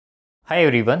Hi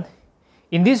everyone.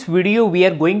 In this video we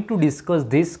are going to discuss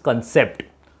this concept,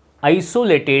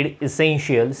 isolated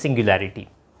essential singularity.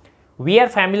 We are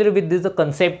familiar with this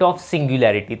concept of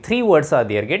singularity. Three words are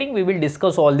there. We will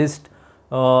discuss all these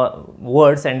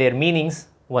words and their meanings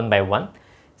one by one.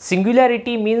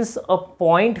 Singularity means a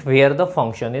point where the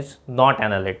function is not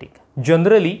analytic.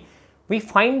 Generally, we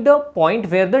find the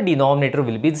point where the denominator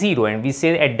will be 0 and we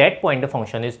say at that point the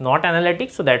function is not analytic,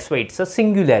 so that's why it's a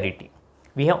singularity.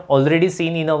 We have already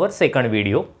seen in our second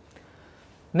video.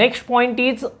 Next point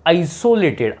is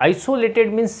isolated.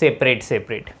 Isolated means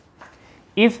separate.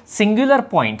 If singular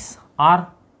points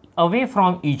are away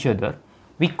from each other,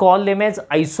 we call them as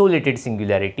isolated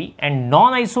singularity, and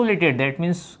non-isolated, that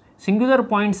means singular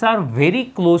points are very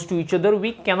close to each other,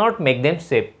 we cannot make them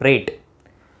separate.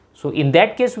 So in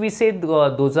that case we say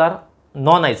those are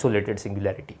non-isolated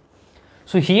singularity.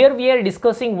 So here we are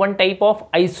discussing one type of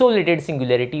isolated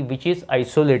singularity, which is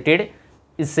isolated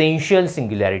essential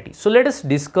singularity. So let us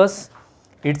discuss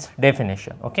its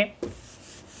definition. Okay.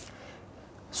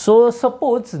 So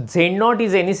suppose Z0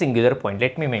 is any singular point.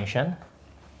 Let me mention,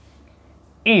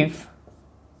 if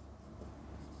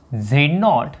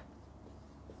Z0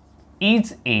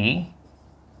 is a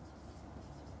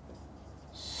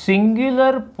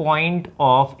singular point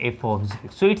of f of z.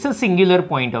 So it's a singular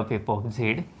point of f of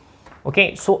z.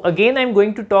 Okay, so again I am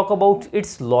going to talk about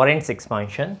its Lorentz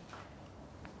expansion,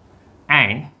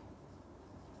 and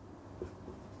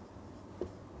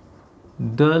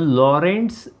the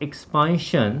Lorentz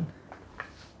expansion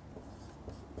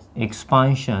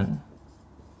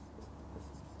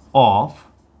of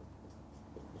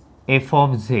f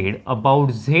of z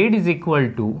about z is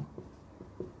equal to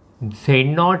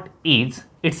Z0 is,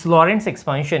 its Lorentz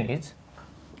expansion is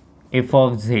f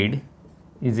of z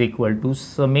is equal to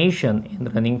summation n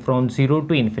running from 0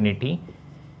 to infinity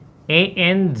a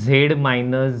n z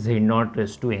minus Z0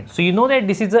 raised to n. So you know that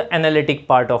this is the analytic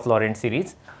part of Lorentz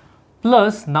series,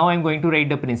 plus now I am going to write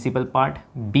the principal part,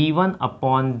 b1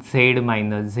 upon z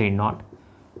minus Z0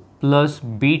 plus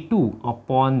b2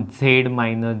 upon z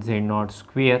minus Z0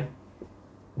 square,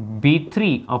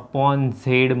 b3 upon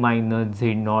z minus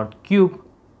Z0 cube,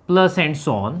 plus and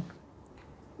so on,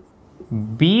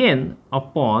 bn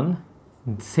upon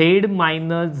z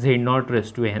minus Z0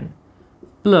 raised to n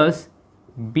plus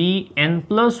bn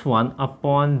plus 1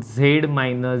 upon z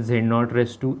minus Z0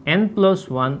 raised to n plus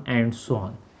 1 and so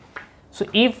on. So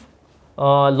if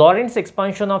Lorentz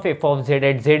expansion of f of z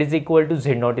at z is equal to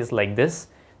Z0 is like this,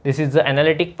 this is the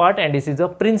analytic part and this is the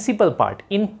principal part.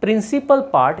 In principal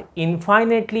part,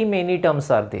 infinitely many terms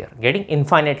are there, getting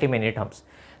infinitely many terms.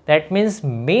 That means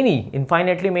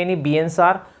infinitely many bn's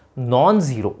are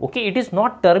non-zero. Okay, it is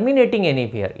not terminating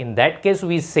anywhere. In that case,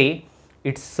 we say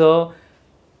it's a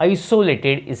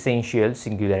isolated essential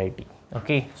singularity.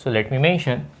 Okay, so let me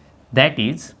mention that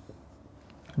is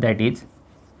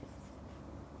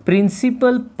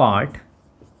principal part.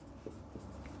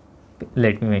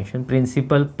 Let me mention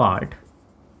principal part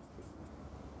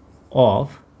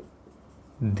of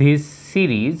this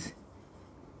series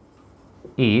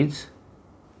is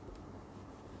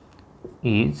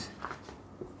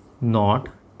not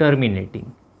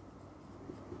terminating.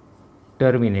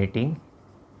 That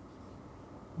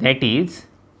is,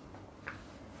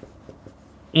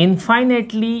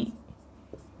 infinitely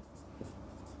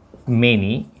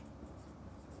many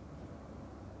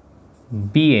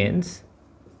bn's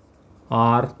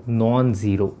are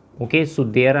non-zero. Okay, so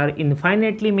there are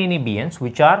infinitely many bn's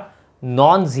which are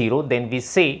non-zero, then we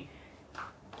say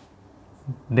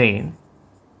then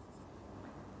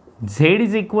z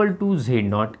is equal to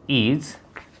Z0 is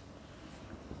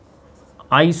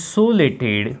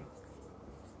isolated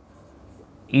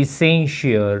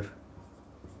essential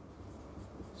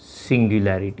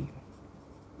singularity.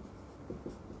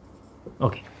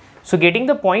 Okay, so getting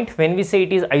the point when we say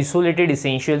it is isolated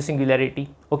essential singularity.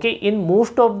 Okay, in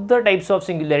most of the types of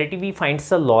singularity we find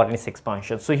the Lorentz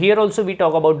expansion. So here also we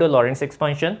talk about the Lorentz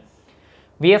expansion.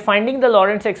 We are finding the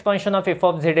Lorentz expansion of f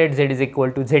of z at z is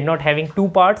equal to Z0 having two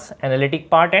parts, analytic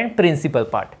part and principal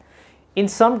part. In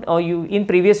some in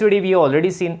previous video we have already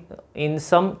seen in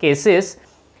some cases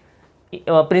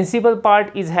principal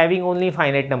part is having only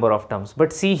finite number of terms,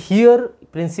 but see here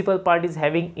principal part is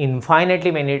having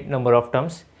infinitely many number of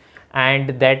terms,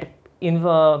 and that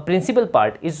principal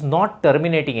part is not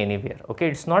terminating anywhere. Okay,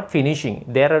 it's not finishing.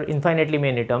 There are infinitely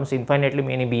many terms, infinitely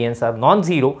many bn's are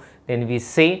non-zero, then we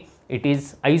say it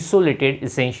is isolated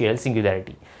essential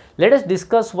singularity. Let us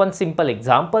discuss one simple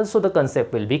example so the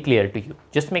concept will be clear to you.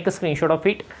 Just make a screenshot of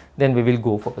it, then we will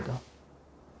go further.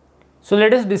 So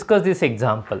let us discuss this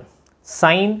example.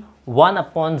 Sine 1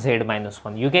 upon z minus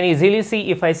 1. You can easily see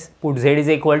if I put z is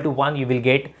equal to 1, you will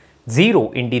get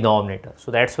 0 in denominator.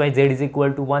 So that's why z is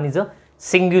equal to 1 is a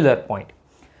singular point.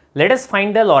 Let us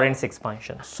find the Lorentz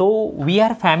expansion. So we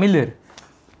are familiar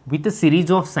with a series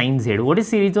of sin z. What is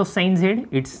series of sin z?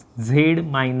 It's z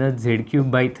minus z cube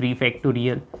by 3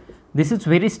 factorial. This is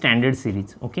very standard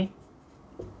series, okay?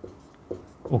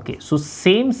 Okay, so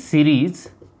same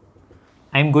series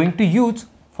I am going to use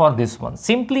for this one.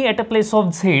 Simply at a place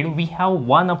of z, we have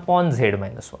 1 upon z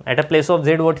minus 1. At a place of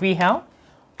z, what we have?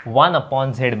 1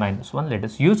 upon z minus 1. Let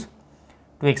us use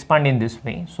to expand in this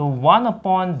way. So 1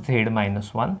 upon z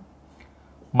minus 1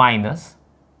 minus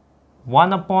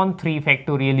 1 upon 3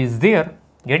 factorial is there,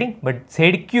 getting? But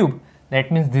z cube,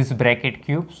 that means this bracket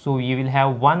cube. So you will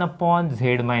have 1 upon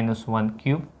z minus 1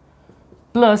 cube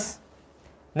plus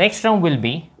next term will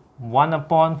be 1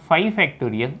 upon 5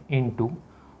 factorial into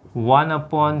 1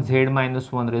 upon z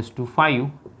minus 1 raised to 5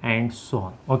 and so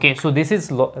on. Okay, so this is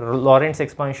Lorentz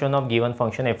expansion of given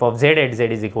function f of z at z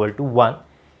is equal to 1,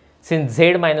 since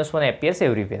z minus 1 appears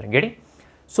everywhere, getting?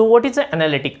 So what is the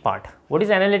analytic part? What is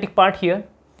analytic part here?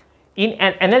 In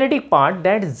an analytic part,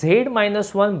 that z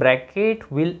minus 1 bracket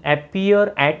will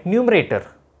appear at numerator,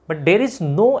 but there is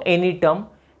no any term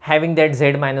having that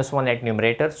z minus 1 at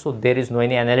numerator, so there is no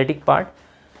any analytic part.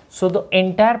 So the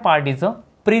entire part is a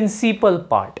principal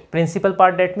part. Principal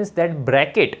part, that means that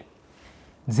bracket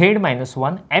z minus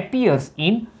 1 appears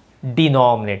in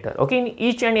denominator. Okay, in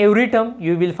each and every term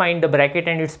you will find the bracket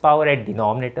and its power at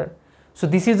denominator. So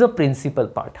this is a principal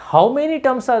part. How many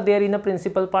terms are there in a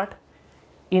principal part?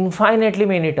 Infinitely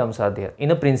many terms are there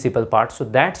in a principal part. So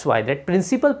that's why that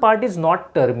principal part is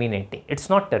not terminating. It's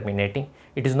not terminating.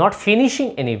 It is not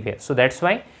finishing anywhere. So that's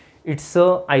why it's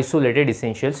a isolated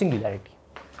essential singularity.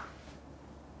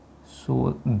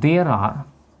 So there are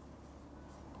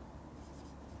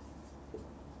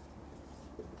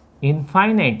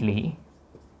infinitely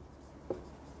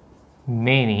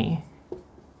many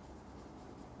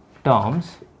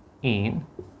terms in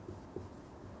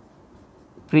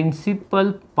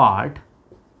principal part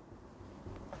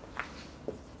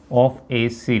of a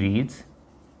series.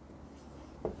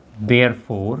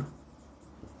 Therefore,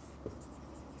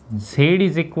 z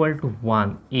is equal to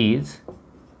 1 is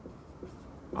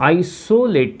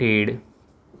isolated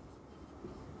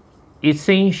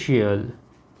essential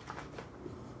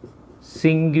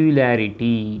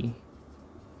singularity.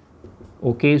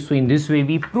 Okay, so in this way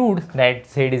we proved that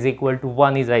z is equal to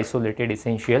 1 is isolated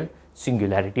essential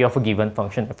singularity of a given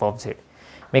function f of z.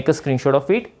 Make a screenshot of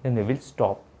it, then we will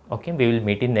stop. Okay, we will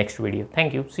meet in next video.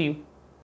 Thank you. See you.